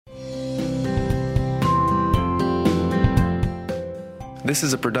This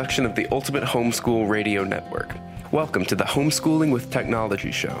is a production of the Ultimate Homeschool Radio Network. Welcome to the Homeschooling with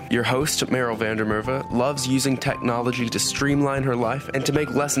Technology show. Your host, Meryl van der Merwe, loves using technology to streamline her life and to make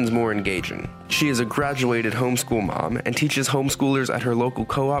lessons more engaging. She is a graduated homeschool mom and teaches homeschoolers at her local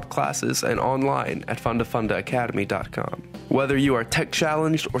co-op classes and online at fundafundaacademy.com. Whether you are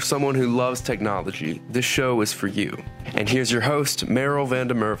tech-challenged or someone who loves technology, this show is for you. And here's your host, Meryl van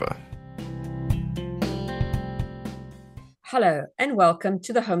der Merwe. Hello, and welcome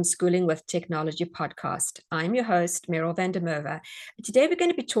to the Homeschooling with Technology podcast. I'm your host, Meryl van der Merwe. Today, we're going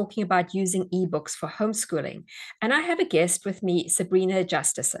to be talking about using ebooks for homeschooling. And I have a guest with me, Sabrina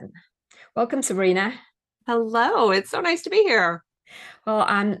Justison. Welcome, Sabrina. Hello, it's so nice to be here. Well,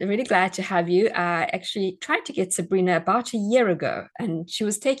 I'm really glad to have you. I actually tried to get Sabrina about a year ago, and she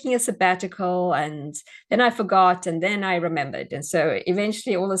was taking a sabbatical, and then I forgot, and then I remembered. And so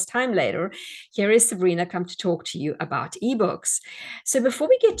eventually, all this time later, here is Sabrina come to talk to you about ebooks. So before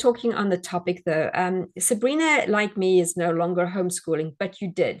we get talking on the topic, though, Sabrina, like me, is no longer homeschooling, but you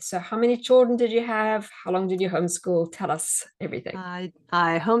did. So how many children did you have? How long did you homeschool? Tell us everything. I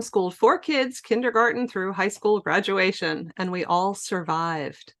homeschooled 4 kids, kindergarten through high school graduation, and we all survived.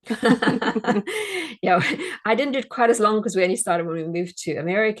 Yeah, I didn't do it quite as long because we only started when we moved to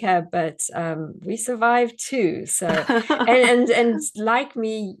America, but we survived too. So, and like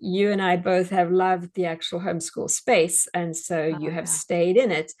me, you and I both have loved the actual homeschool space, and so you have stayed in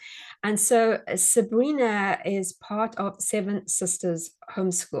it. And so Sabrina is part of Seven Sisters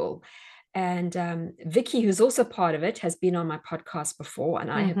Homeschool. And Vicky, who's also part of it, has been on my podcast before, and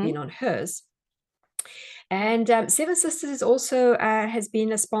I have been on hers. And Seven Sisters is also has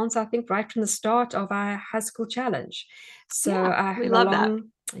been a sponsor, I think, right from the start of our high school challenge. So we love that.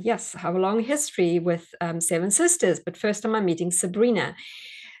 Yes, I have a long history with Seven Sisters. But first time I'm meeting Sabrina.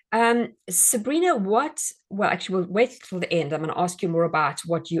 Sabrina, well, actually, we'll wait till the end. I'm going to ask you more about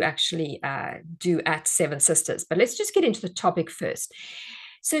what you actually do at Seven Sisters. But let's just get into the topic first.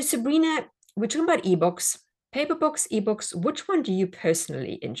 So Sabrina, we're talking about ebooks, paper books, ebooks. Which one do you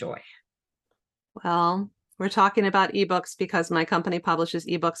personally enjoy? Well, we're talking about ebooks because my company publishes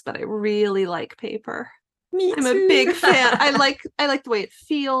ebooks, but I really like paper. I'm a big fan. I like the way it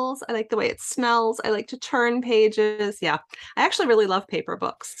feels. I like the way it smells. I like to turn pages. Yeah, I actually really love paper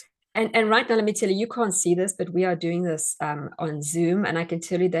books. And right now, let me tell you, you can't see this, but we are doing this on Zoom. And I can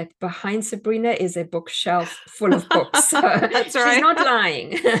tell you that behind Sabrina is a bookshelf full of books. So That's right. She's not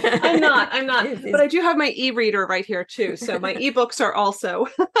lying. I'm not. But I do have my e-reader right here too. So my ebooks are also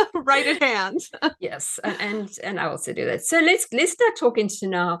right at hand. Yes. And I also do that. So let's start talking to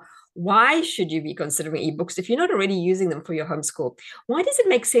now. Why should you be considering ebooks if you're not already using them for your homeschool? Why does it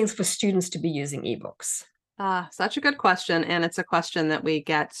make sense for students to be using ebooks? Such a good question. And it's a question that we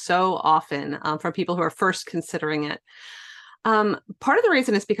get so often from people who are first considering it. Part of the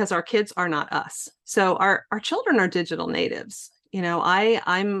reason is because our kids are not us. So our children are digital natives. You know,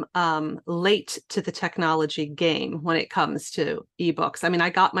 I'm late to the technology game when it comes to ebooks. I mean,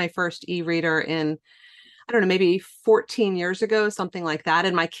 I got my first e-reader in, I don't know, maybe 14 years ago, something like that.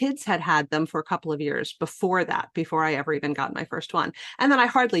 And my kids had them for a couple of years before that, before I ever even got my first one. And then I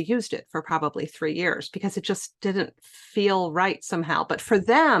hardly used it for probably 3 years because it just didn't feel right somehow. But for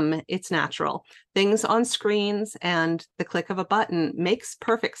them, it's natural. Things on screens and the click of a button makes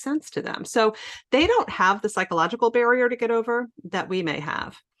perfect sense to them. So they don't have the psychological barrier to get over that we may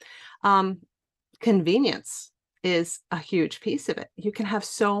have. Convenience is a huge piece of it. You can have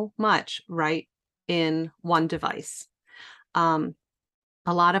so much right in one device. A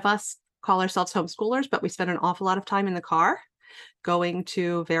lot of us call ourselves homeschoolers, but we spend an awful lot of time in the car going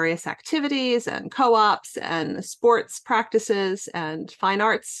to various activities and co-ops and sports practices and fine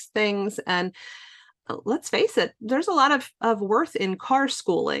arts things. And let's face it, there's a lot of worth in car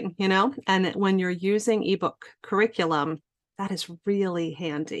schooling, you know, and when you're using ebook curriculum, that is really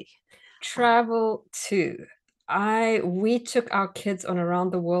handy. Travel too. We took our kids on a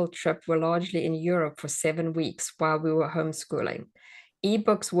round the world trip. We're largely in Europe for 7 weeks while we were homeschooling.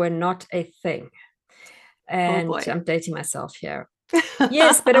 Ebooks were not a thing. And I'm dating myself here.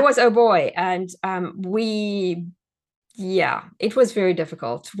 Yes, but it was, oh boy. And it was very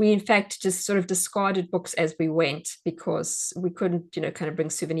difficult. We, in fact, just sort of discarded books as we went because we couldn't, kind of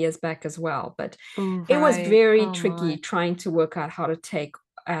bring souvenirs back as well. But It was very tricky trying to work out how to take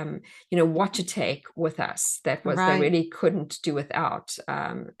what to take with us. That was they really couldn't do without.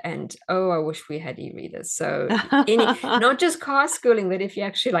 And I wish we had e-readers. So not just car schooling, but if you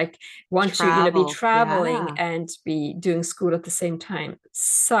actually want to be traveling and be doing school at the same time,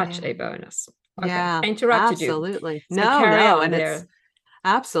 such a bonus. Okay. Yeah, I interrupted absolutely. you. So no, and it's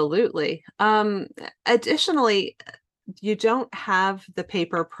absolutely. Additionally, you don't have the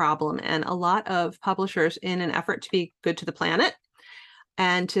paper problem. And a lot of publishers, in an effort to be good to the planet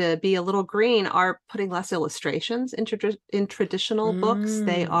and to be a little green, are putting less illustrations in traditional books.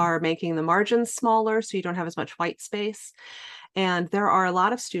 They are making the margins smaller so you don't have as much white space. And there are a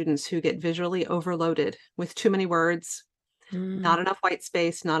lot of students who get visually overloaded with too many words, not enough white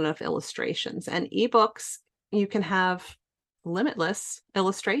space, not enough illustrations. And ebooks, you can have limitless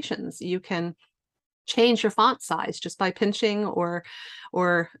illustrations. You can change your font size just by pinching or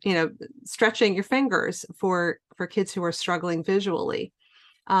stretching your fingers for kids who are struggling visually.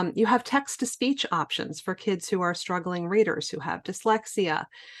 You have text-to-speech options for kids who are struggling readers, who have dyslexia.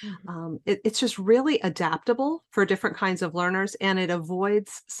 It's just really adaptable for different kinds of learners, and it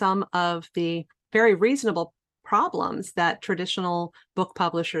avoids some of the very reasonable problems that traditional book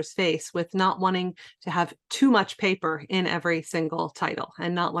publishers face with not wanting to have too much paper in every single title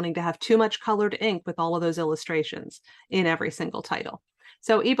and not wanting to have too much colored ink with all of those illustrations in every single title.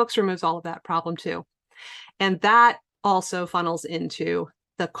 So ebooks removes all of that problem too. And that also funnels into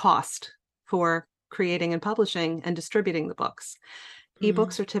the cost for creating and publishing and distributing the books.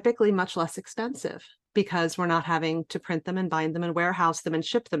 Ebooks are typically much less expensive because we're not having to print them and bind them and warehouse them and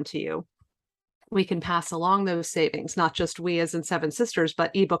ship them to you. We can pass along those savings, not just we as in Seven Sisters,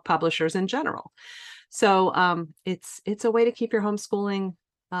 but ebook publishers in general. So it's a way to keep your homeschooling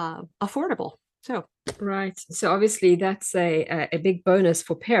affordable. So right. So obviously that's a big bonus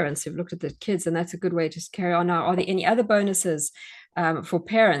for parents who've looked at the kids, and that's a good way to carry on. Now, are there any other bonuses for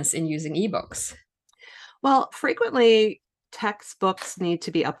parents in using ebooks? Well, frequently textbooks need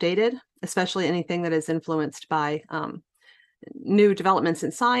to be updated, especially anything that is influenced by new developments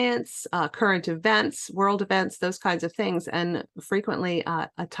in science, current events, world events, those kinds of things. And frequently a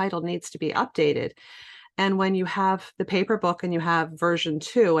title needs to be updated. And when you have the paper book and you have version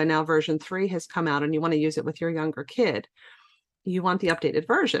 2 and now version 3 has come out and you want to use it with your younger kid, you want the updated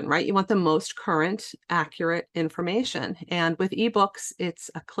version, right? You want the most current, accurate information. And with ebooks,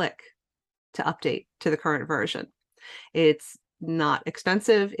 it's a click to update to the current version. It's not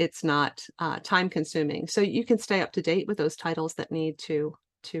expensive. It's not time consuming. So you can stay up to date with those titles that need to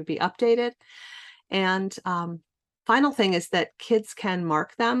be updated. And final thing is that kids can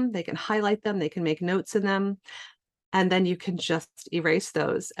mark them. They can highlight them. They can make notes in them. And then you can just erase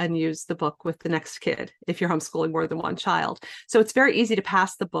those and use the book with the next kid if you're homeschooling more than one child. So it's very easy to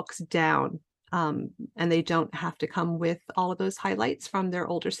pass the books down, and they don't have to come with all of those highlights from their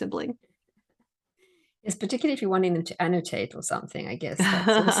older sibling. Yes, particularly if you're wanting them to annotate or something, I guess that's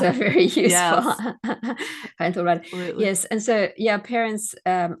also very useful. Yes. I thought about it. Yes. And so, yeah, parents,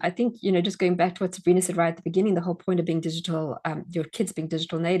 I think, just going back to what Sabrina said right at the beginning, the whole point of being digital, your kids being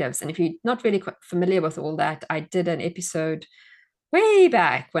digital natives. And if you're not really quite familiar with all that, I did an episode way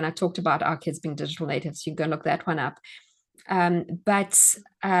back when I talked about our kids being digital natives. You can go look that one up. But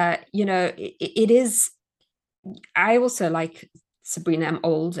it is, I also like Sabrina, I'm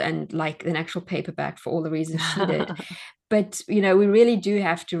old and like an actual paperback for all the reasons she did. But, we really do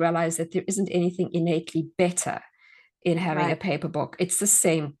have to realize that there isn't anything innately better in having a paper book. It's the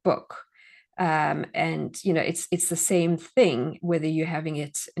same book. And, it's the same thing, whether you're having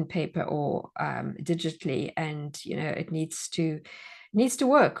it in paper or digitally. And, it needs to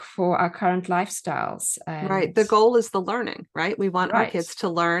work for our current lifestyles. Right. The goal is the learning, right? We want our kids to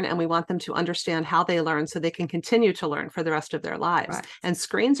learn, and we want them to understand how they learn so they can continue to learn for the rest of their lives. Right. And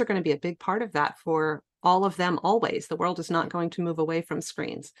screens are going to be a big part of that for all of them always. The world is not going to move away from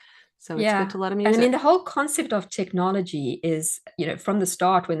screens. So it's good to let them use it. And I mean, the whole concept of technology is, from the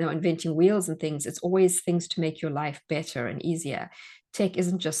start when they were inventing wheels and things, it's always things to make your life better and easier. Tech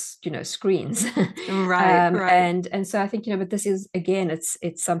isn't just screens. Right. And so I think but this is, again,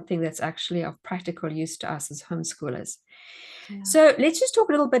 it's something that's actually of practical use to us as homeschoolers. Yeah. So let's just talk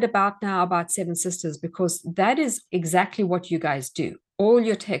a little bit about Seven Sisters, because that is exactly what you guys do. All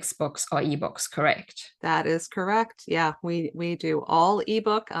your textbooks are ebooks, correct? That is correct. Yeah, we do all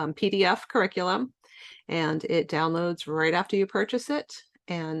ebook PDF curriculum, and it downloads right after you purchase it.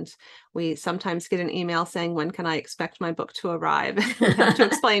 And we sometimes get an email saying, when can I expect my book to arrive? We have to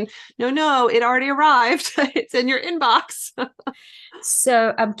explain, no, it already arrived. It's in your inbox.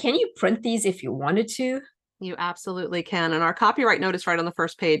 So can you print these if you wanted to? You absolutely can. And our copyright notice right on the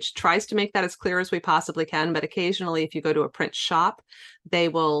first page tries to make that as clear as we possibly can. But occasionally, if you go to a print shop, they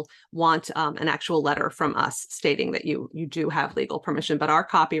will want an actual letter from us stating that you do have legal permission. But our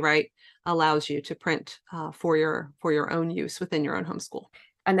copyright allows you to print for your own use within your own homeschool.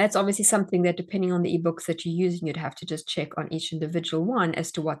 And that's obviously something that, depending on the ebooks that you're using, you'd have to just check on each individual one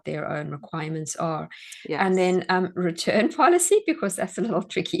as to what their own requirements are. Yes. And then return policy, because that's a little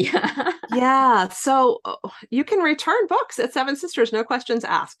tricky. Yeah. So you can return books at Seven Sisters, no questions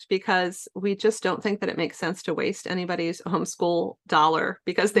asked, because we just don't think that it makes sense to waste anybody's homeschool dollar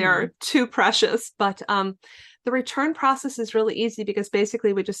because they are too precious. But the return process is really easy because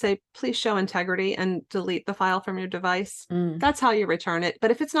basically we just say, please show integrity and delete the file from your device. That's how you return it. But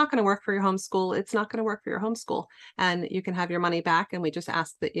if it's not going to work for your homeschool, it's not going to work for your homeschool. And you can have your money back. And we just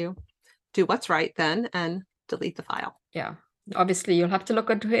ask that you do what's right then and delete the file. Yeah. Obviously, you'll have to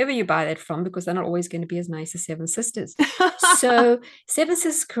look at whoever you buy that from, because they're not always going to be as nice as Seven Sisters. So Seven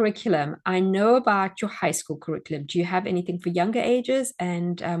Sisters curriculum, I know about your high school curriculum. Do you have anything for younger ages?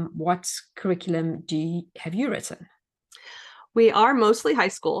 And what curriculum have you written? We are mostly high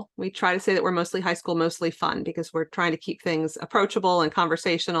school. We try to say that we're mostly high school, mostly fun, because we're trying to keep things approachable and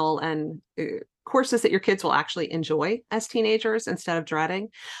conversational and courses that your kids will actually enjoy as teenagers instead of dreading.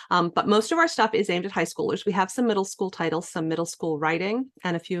 But most of our stuff is aimed at high schoolers. We have some middle school titles, some middle school writing,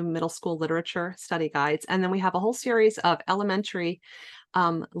 and a few middle school literature study guides. And then we have a whole series of elementary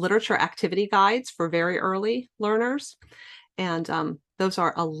literature activity guides for very early learners. And those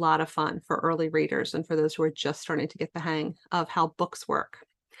are a lot of fun for early readers and for those who are just starting to get the hang of how books work.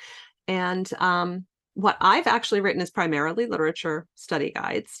 And what I've actually written is primarily literature study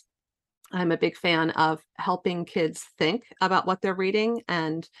guides. I'm a big fan of helping kids think about what they're reading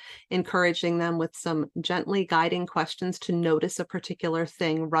and encouraging them with some gently guiding questions to notice a particular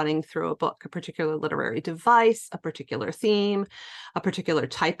thing running through a book, a particular literary device, a particular theme, a particular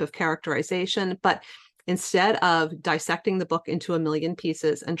type of characterization. But instead of dissecting the book into a million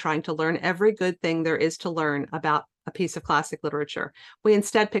pieces and trying to learn every good thing there is to learn about a piece of classic literature, we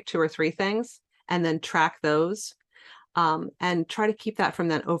instead pick 2 or 3 things and then track those and try to keep that from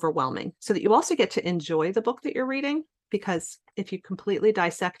then overwhelming, so that you also get to enjoy the book that you're reading. Because if you completely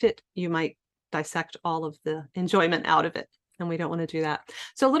dissect it, you might dissect all of the enjoyment out of it. And we don't want to do that.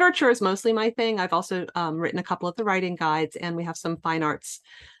 So literature is mostly my thing. I've also written a couple of the writing guides, and we have some fine arts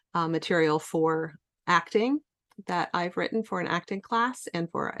material for acting that I've written for an acting class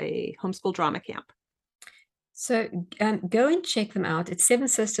and for a homeschool drama camp. So go and check them out. It's Seven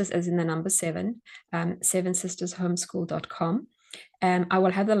Sisters as in the number 7, sevensistershomeschool.com. I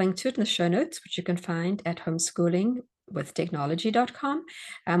will have the link to it in the show notes, which you can find at homeschoolingwithtechnology.com.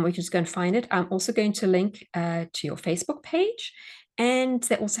 We can just go and find it. I'm also going to link to your Facebook page. And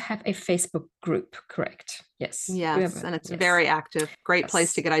they also have a Facebook group, correct? Yes. Yes, and it's very active. Great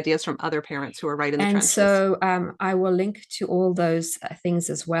place to get ideas from other parents who are right in the trenches. And so I will link to all those things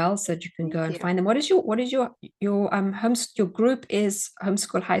as well, so that you can go and find them. What is your group is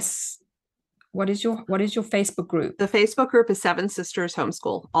Homeschool High? What is your Facebook group? The Facebook group is Seven Sisters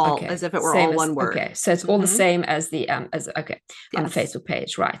Homeschool, as if it were all one word. Okay, so it's all the same as the on the Facebook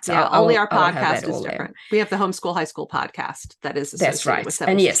page, right? So yeah, only our podcast is different. We have the Homeschool High School podcast that is associated with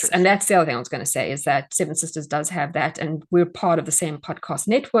Seven Sisters. And that's the other thing I was going to say, is that Seven Sisters does have that, and we're part of the same podcast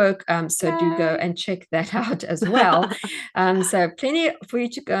network. So do go and check that out as well. So plenty for you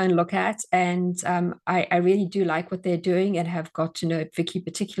to go and look at, and I really do like what they're doing, and have got to know Vicky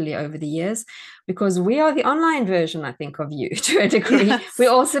particularly over the years, because we are the online version, I think, of you to a degree. Yes. We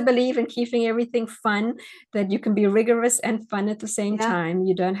also believe in keeping everything fun, that you can be rigorous and fun at the same time.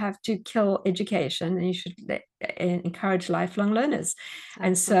 You don't have to kill education, and you should encourage lifelong learners. Absolutely.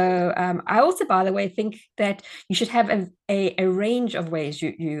 And so I also, by the way, think that you should have a range of ways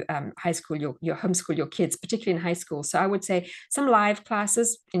you homeschool your kids, particularly in high school. So I would say some live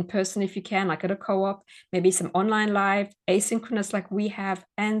classes in person if you can, like at a co-op, maybe some online live, asynchronous like we have,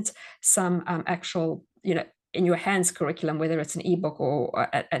 and some actual, in your hands curriculum, whether it's an ebook or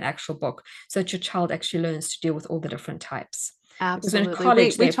an actual book, so that your child actually learns to deal with all the different types. Absolutely. Because in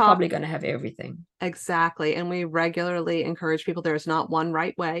college, they're probably going to have everything. Exactly. And we regularly encourage people, there's not one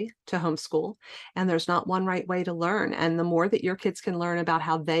right way to homeschool, and there's not one right way to learn. And the more that your kids can learn about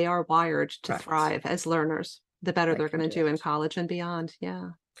how they are wired to thrive as learners, the better they're going to do in college and beyond. Yeah.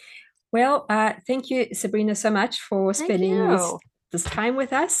 Well, thank you, Sabrina, so much for spending this time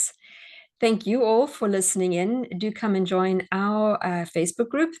with us. Thank you all for listening in. Do come and join our Facebook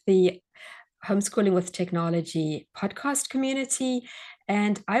group, the Homeschooling with Technology podcast community.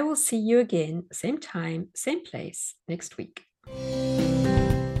 And I will see you again, same time, same place next week.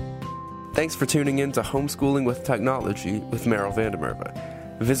 Thanks for tuning in to Homeschooling with Technology with Meryl van der Merwe.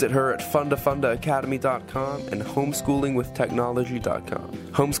 Visit her at fundafundaacademy.com and homeschoolingwithtechnology.com.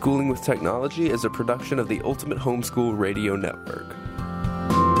 Homeschooling with Technology is a production of the Ultimate Homeschool Radio Network.